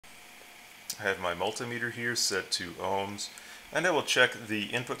I have my multimeter here set to ohms, and I will check the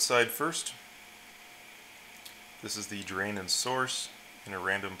input side first. This is the drain and source in a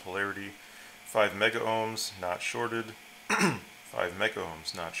random polarity. 5 mega ohms, not shorted. 5 mega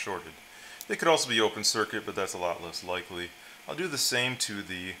ohms, not shorted. They could also be open circuit, but that's a lot less likely. I'll do the same to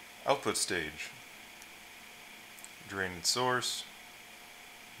the output stage. Drain and source,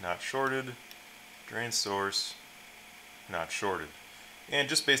 not shorted. Drain source, not shorted. And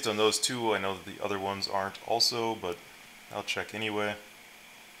just based on those two, I know that the other ones aren't also, but I'll check anyway.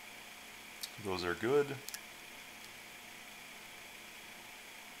 Those are good.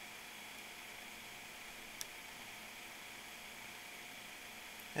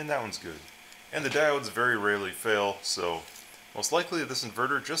 And that one's good. And the diodes very rarely fail, so most likely this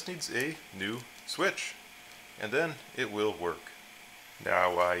inverter just needs a new switch, and then it will work.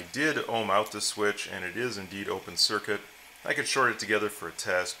 Now, I did ohm out the switch, and it is indeed open circuit. I could short it together for a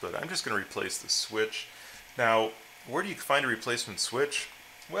test, but I'm just going to replace the switch. Now, where do you find a replacement switch?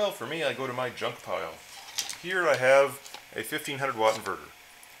 Well, for me, I go to my junk pile. Here I have a 1500 watt inverter.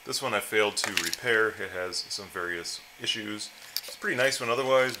 This one I failed to repair. It has some various issues. It's a pretty nice one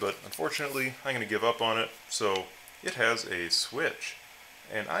otherwise, but unfortunately I'm going to give up on it. So it has a switch,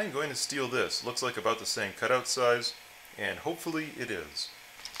 and I'm going to steal this. Looks like about the same cutout size, and hopefully it is.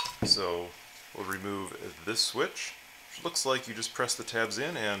 So we'll remove this switch, which looks like you just press the tabs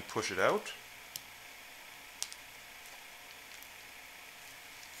in and push it out.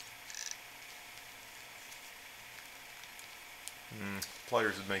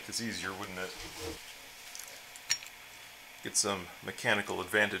 Pliers would make this easier, wouldn't it? Get some mechanical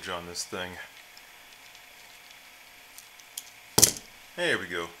advantage on this thing. There we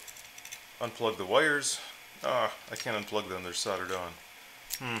go. Unplug the wires. I can't unplug them, they're soldered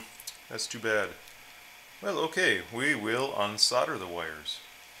on. That's too bad. Well, okay, we will unsolder the wires.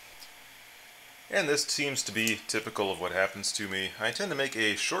 And this seems to be typical of what happens to me. I tend to make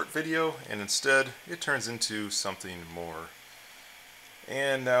a short video, and instead it turns into something more.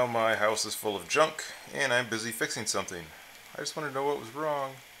 And now my house is full of junk, and I'm busy fixing something. I just want to know what was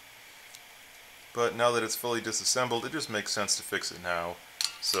wrong. But now that it's fully disassembled, it just makes sense to fix it now.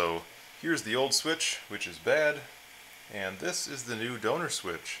 So here's the old switch, which is bad, and this is the new donor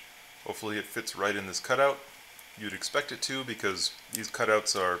switch. Hopefully it fits right in this cutout. You'd expect it to, because these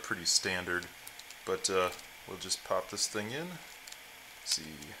cutouts are pretty standard. But we'll just pop this thing in. Let's see,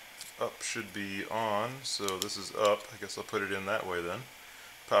 up should be on, so this is up. I guess I'll put it in that way then.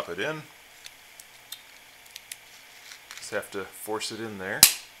 Pop it in. Just have to force it in there.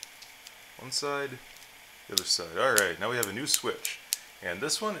 One side, the other side. Alright, now we have a new switch. And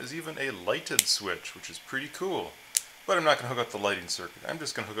this one is even a lighted switch, which is pretty cool. But I'm not going to hook up the lighting circuit. I'm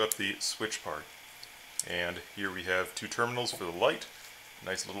just going to hook up the switch part. And here we have 2 terminals for the light.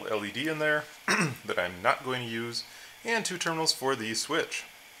 Nice little LED in there that I'm not going to use. And 2 terminals for the switch.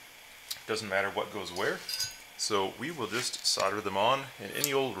 Doesn't matter what goes where. So we will just solder them on in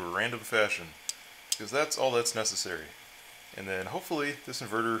any old random fashion, because that's all that's necessary. And then hopefully this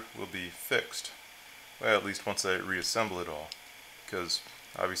inverter will be fixed. Well, at least once I reassemble it all, because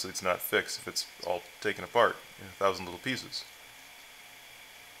obviously it's not fixed if it's all taken apart in 1,000 little pieces.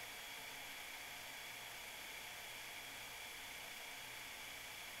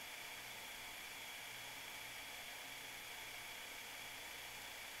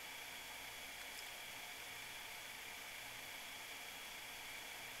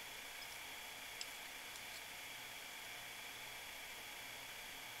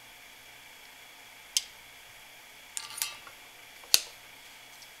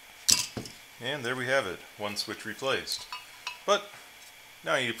 And there we have it, one switch replaced. But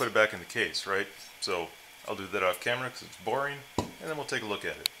now I need to put it back in the case, right? So I'll do that off camera because it's boring, and then we'll take a look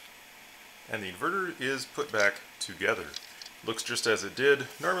at it. And the inverter is put back together. Looks just as it did.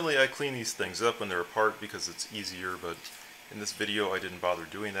 Normally I clean these things up when they're apart because it's easier, but in this video I didn't bother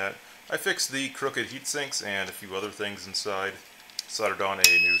doing that. I fixed the crooked heat sinks and a few other things inside. Soldered on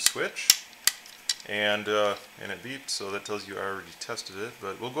a new switch. And it beeped, so that tells you I already tested it,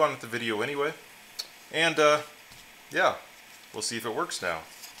 but we'll go on with the video anyway. And yeah, we'll see if it works now.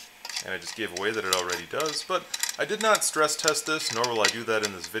 And I just gave away that it already does, but I did not stress test this, nor will I do that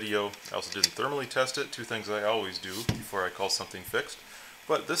in this video. I also didn't thermally test it, 2 things I always do before I call something fixed.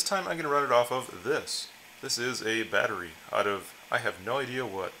 But this time I'm going to run it off of this. This is a battery out of, I have no idea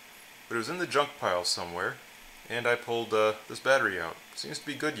what, but it was in the junk pile somewhere, and I pulled this battery out. Seems to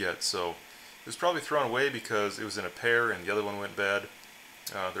be good yet, so it was probably thrown away because it was in a pair and the other one went bad.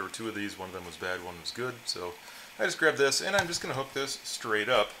 There were 2 of these, one of them was bad, one was good, so I just grabbed this and I'm just going to hook this straight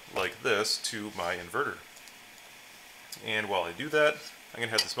up like this to my inverter. And while I do that, I'm going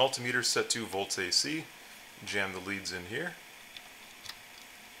to have this multimeter set to volts AC, jam the leads in here,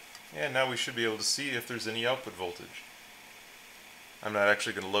 and now we should be able to see if there's any output voltage. I'm not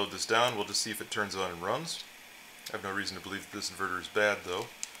actually going to load this down, we'll just see if it turns on and runs. I have no reason to believe that this inverter is bad though,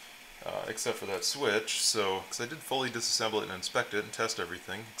 except for that switch, because I did fully disassemble it and inspect it and test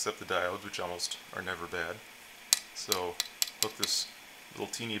everything, except the diodes, which almost are never bad. So, hook this little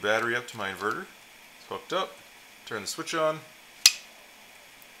teeny battery up to my inverter. It's hooked up, turn the switch on,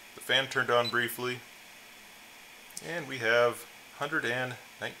 the fan turned on briefly, and we have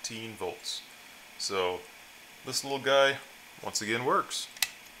 119 volts. So, this little guy once again works.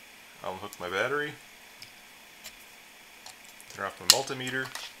 I'll hook my battery, turn off my multimeter,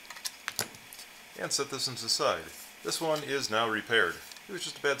 and set this into the side. This one is now repaired. It was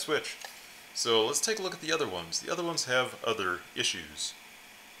just a bad switch. So let's take a look at the other ones. The other ones have other issues.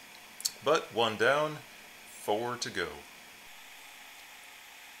 But one down, 4 to go.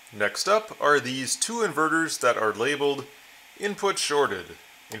 Next up are these two inverters that are labeled input shorted.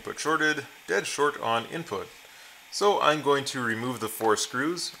 Input shorted, dead short on input. So I'm going to remove the 4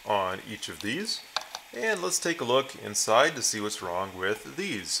 screws on each of these, and let's take a look inside to see what's wrong with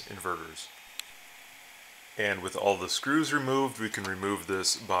these inverters. And with all the screws removed, we can remove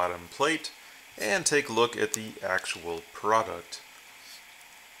this bottom plate and take a look at the actual product.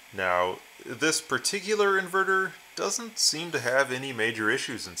 Now, this particular inverter doesn't seem to have any major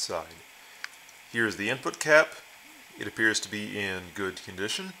issues inside. Here's the input cap. It appears to be in good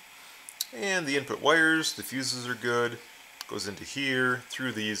condition. And the input wires, the fuses are good. Goes into here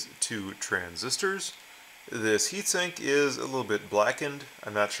through these 2 transistors. This heatsink is a little bit blackened.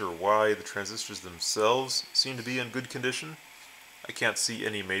 I'm not sure why. The transistors themselves seem to be in good condition. I can't see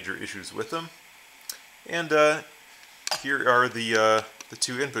any major issues with them. And here are the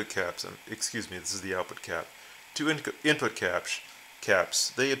 2 input caps. Excuse me, this is the output cap. 2 input caps.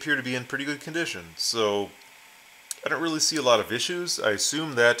 They appear to be in pretty good condition. So I don't really see a lot of issues. I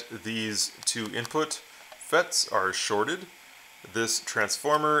assume that these 2 input FETs are shorted. This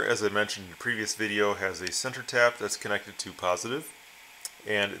transformer, as I mentioned in the previous video, has a center tap that's connected to positive.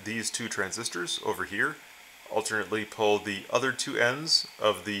 And these 2 transistors over here alternately pull the other 2 ends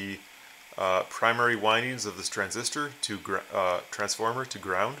of the primary windings of this transistor to transformer to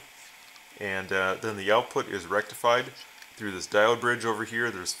ground. And then the output is rectified through this diode bridge over here.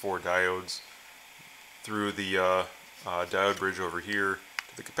 There's 4 diodes through the diode bridge over here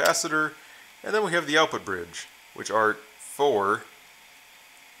to the capacitor, and then we have the output bridge, which are 4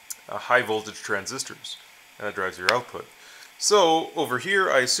 high voltage transistors, and that drives your output. So over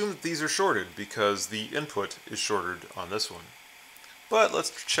here I assume that these are shorted because the input is shorted on this one. But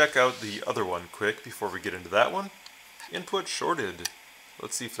let's check out the other one quick before we get into that one. Input shorted.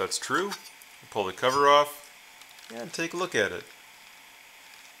 Let's see if that's true. Pull the cover off and take a look at it.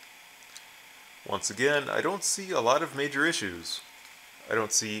 Once again, I don't see a lot of major issues. I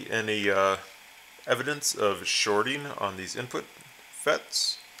don't see any evidence of shorting on these input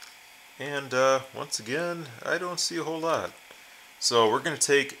FETs. And once again, I don't see a whole lot. So we're going to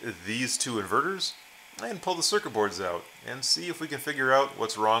take these 2 inverters and pull the circuit boards out and see if we can figure out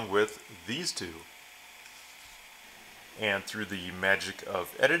what's wrong with these 2. And through the magic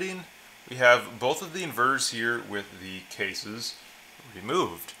of editing, we have both of the inverters here with the cases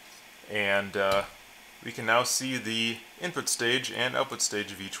removed. And we can now see the input stage and output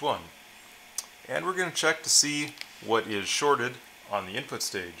stage of each one. And we're going to check to see what is shorted on the input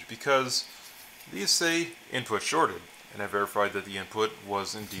stage, because these say input shorted, and I verified that the input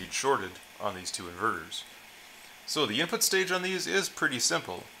was indeed shorted on these 2 inverters. So the input stage on these is pretty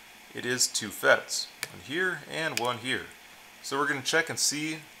simple. It is 2 FETs, one here and one here. So we're going to check and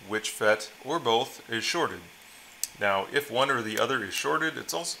see which FET or both is shorted. Now, if one or the other is shorted,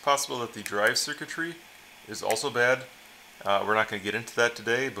 it's also possible that the drive circuitry is also bad. We're not going to get into that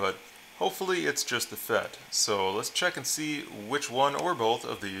today, but hopefully it's just the FET. So let's check and see which one or both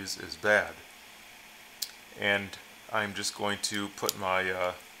of these is bad. And I'm just going to put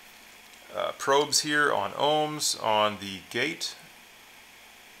my probes here on ohms on the gate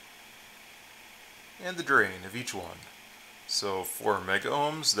and the drain of each one. So 4 mega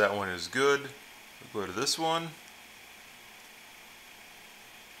ohms, that one is good. We'll go to this one.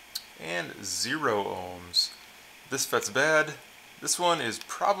 And 0 ohms. This FET's bad. This one is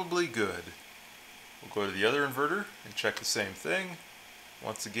probably good. We'll go to the other inverter and check the same thing.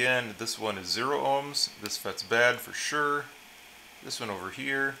 Once again, this one is 0 ohms. This FET's bad for sure. This one over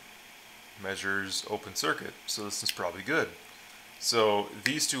here measures open circuit, so this is probably good. So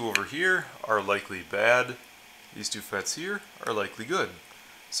these 2 over here are likely bad. These 2 FETs here are likely good.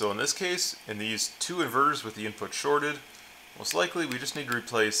 So in this case, in these 2 inverters with the input shorted, Most likely we just need to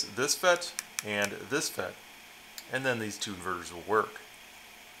replace this FET and this FET, and then these two inverters will work.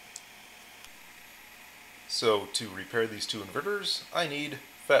 So to repair these two inverters, I need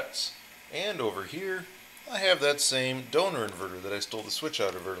FETs. And over here, I have that same donor inverter that I stole the switch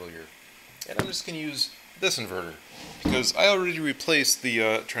out of earlier. And I'm just going to use this inverter, because I already replaced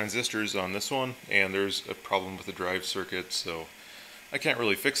the transistors on this one, and there's a problem with the drive circuit, so I can't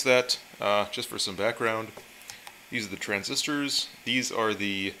really fix that. Just for some background, these are the transistors. These are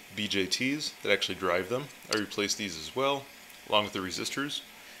the BJTs that actually drive them. I replaced these as well, along with the resistors.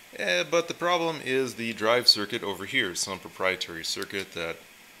 But the problem is the drive circuit over here, some proprietary circuit that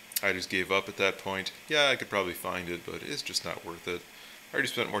I just gave up at that point. Yeah, I could probably find it, but it's just not worth it. I already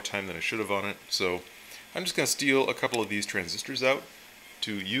spent more time than I should have on it, so I'm just going to steal a couple of these transistors out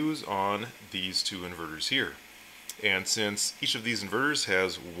to use on these two inverters here. And since each of these inverters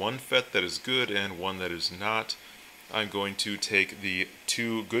has one FET that is good and one that is not, I'm going to take the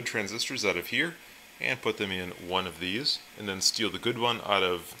two good transistors out of here and put them in one of these, and then steal the good one out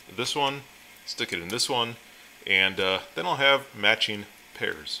of this one, stick it in this one, and then I'll have matching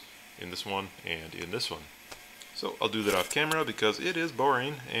pairs in this one and in this one. So I'll do that off camera because it is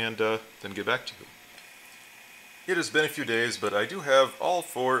boring, and then get back to you. It has been a few days, but I do have all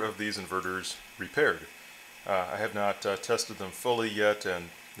four of these inverters repaired. I have not tested them fully yet, and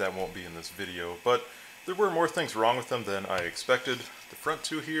that won't be in this video, but there were more things wrong with them than I expected. The front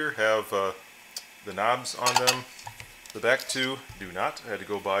two here have the knobs on them. The back two do not. I had to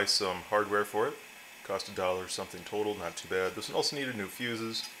go buy some hardware for it. Cost $1 something total, not too bad. This one also needed new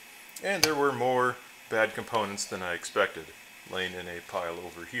fuses, and there were more bad components than I expected, laying in a pile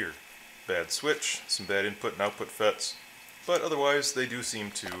over here. Bad switch, some bad input and output FETs, but otherwise they do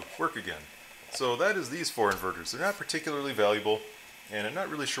seem to work again. So that is these four inverters. They're not particularly valuable, and I'm not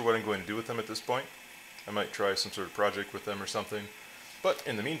really sure what I'm going to do with them at this point. I might try some sort of project with them or something. But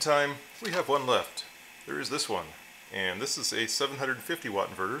in the meantime, we have one left. There is this one, and this is a 750 watt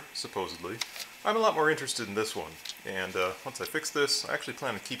inverter, supposedly. I'm a lot more interested in this one, and once I fix this, I actually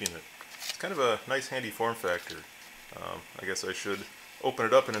plan on keeping it. It's kind of a nice handy form factor. I guess I should open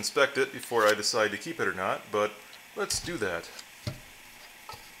it up and inspect it before I decide to keep it or not, but let's do that.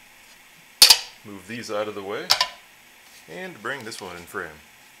 Move these out of the way, and bring this one in frame.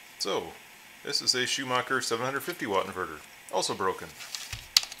 So, this is a Schumacher 750 watt inverter, also broken.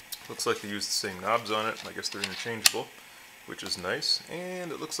 Looks like they use the same knobs on it. I guess they're interchangeable, which is nice.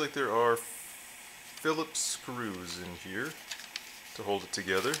 And it looks like there are Phillips screws in here to hold it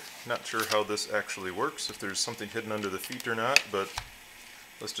together. Not sure how this actually works, if there's something hidden under the feet or not, but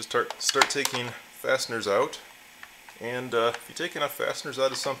let's just start taking fasteners out. And if you take enough fasteners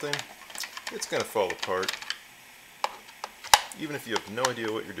out of something, it's going to fall apart, even if you have no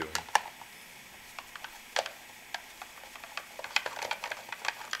idea what you're doing.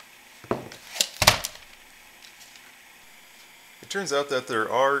 It turns out that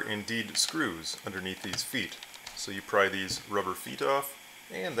there are indeed screws underneath these feet. So you pry these rubber feet off,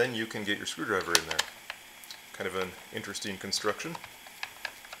 and then you can get your screwdriver in there. Kind of an interesting construction.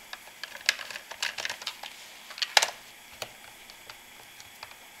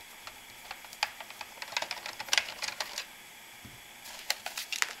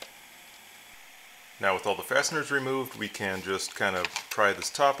 Now with all the fasteners removed, we can just kind of pry this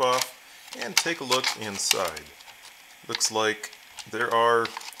top off and take a look inside. Looks like there are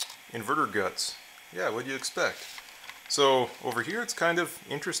inverter guts. Yeah, what do you expect? So over here it's kind of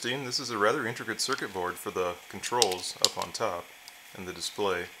interesting. This is a rather intricate circuit board for the controls up on top and the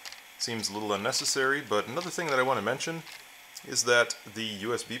display. Seems a little unnecessary, but another thing that I want to mention is that the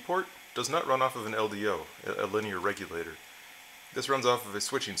USB port does not run off of an LDO, a linear regulator. This runs off of a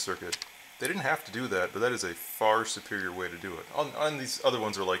switching circuit. They didn't have to do that, but that is a far superior way to do it. On these other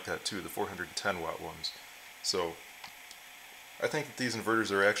ones are like that too, the 410 watt ones. So I think that these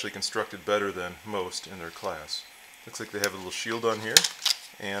inverters are actually constructed better than most in their class. Looks like they have a little shield on here,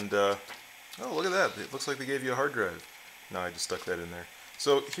 and oh, look at that, it looks like they gave you a hard drive. No, I just stuck that in there.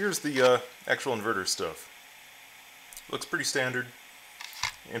 So here's the actual inverter stuff. Looks pretty standard.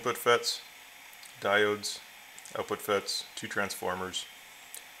 Input FETs, diodes, output FETs, 2 transformers.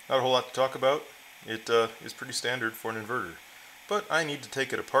 Not a whole lot to talk about. It is pretty standard for an inverter. But I need to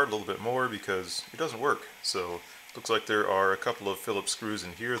take it apart a little bit more because it doesn't work. So looks like there are a couple of Phillips screws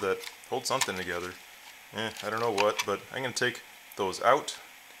in here that hold something together. I don't know what, but I'm going to take those out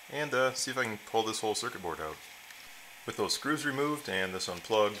and see if I can pull this whole circuit board out. With those screws removed and this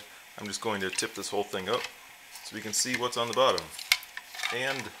unplugged, I'm just going to tip this whole thing up so we can see what's on the bottom.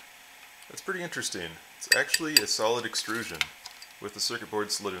 And that's pretty interesting. It's actually a solid extrusion with the circuit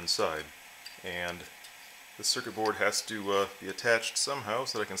board slid inside. And the circuit board has to be attached somehow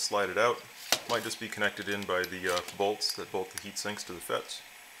so that I can slide it out. It might just be connected in by the bolts that bolt the heat sinks to the FETs.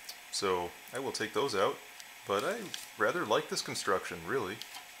 So I will take those out, but I rather like this construction, really.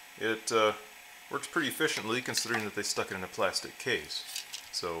 It works pretty efficiently considering that they stuck it in a plastic case.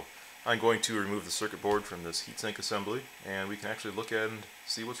 So I'm going to remove the circuit board from this heatsink assembly, and we can actually look at it and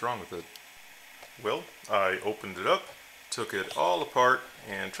see what's wrong with it. Well, I opened it up, took it all apart,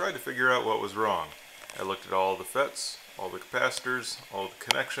 and tried to figure out what was wrong. I looked at all the FETs, all the capacitors, all the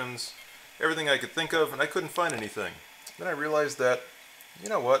connections, everything I could think of, and I couldn't find anything. Then I realized that, you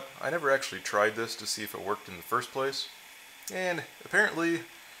know what, I never actually tried this to see if it worked in the first place. And apparently,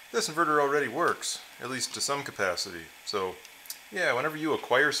 this inverter already works, at least to some capacity. So, yeah, whenever you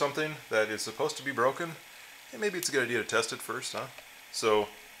acquire something that is supposed to be broken, maybe it's a good idea to test it first, huh? So,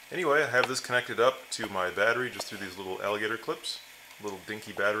 anyway, I have this connected up to my battery just through these little alligator clips. Little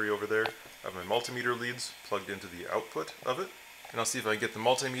dinky battery over there. I have my multimeter leads plugged into the output of it. And I'll see if I can get the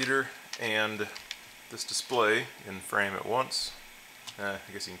multimeter and this display in frame at once. I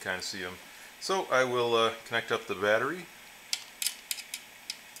guess you can kind of see them. So I will connect up the battery.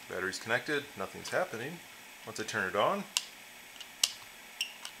 Battery's connected, nothing's happening. Once I turn it on,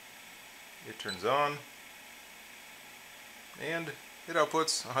 it turns on, and it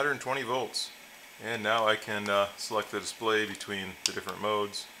outputs 120 volts. And now I can select the display between the different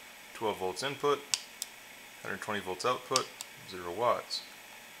modes. 12 volts input, 120 volts output, 0 watts.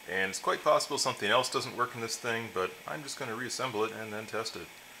 And it's quite possible something else doesn't work in this thing, but I'm just going to reassemble it and then test it.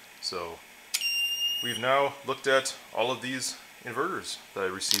 So we've now looked at all of these inverters that I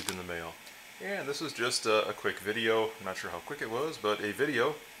received in the mail. And this is just a quick video. I'm not sure how quick it was, but a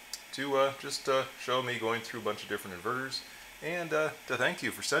video to just show me going through a bunch of different inverters and to thank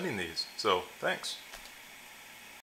you for sending these. So thanks.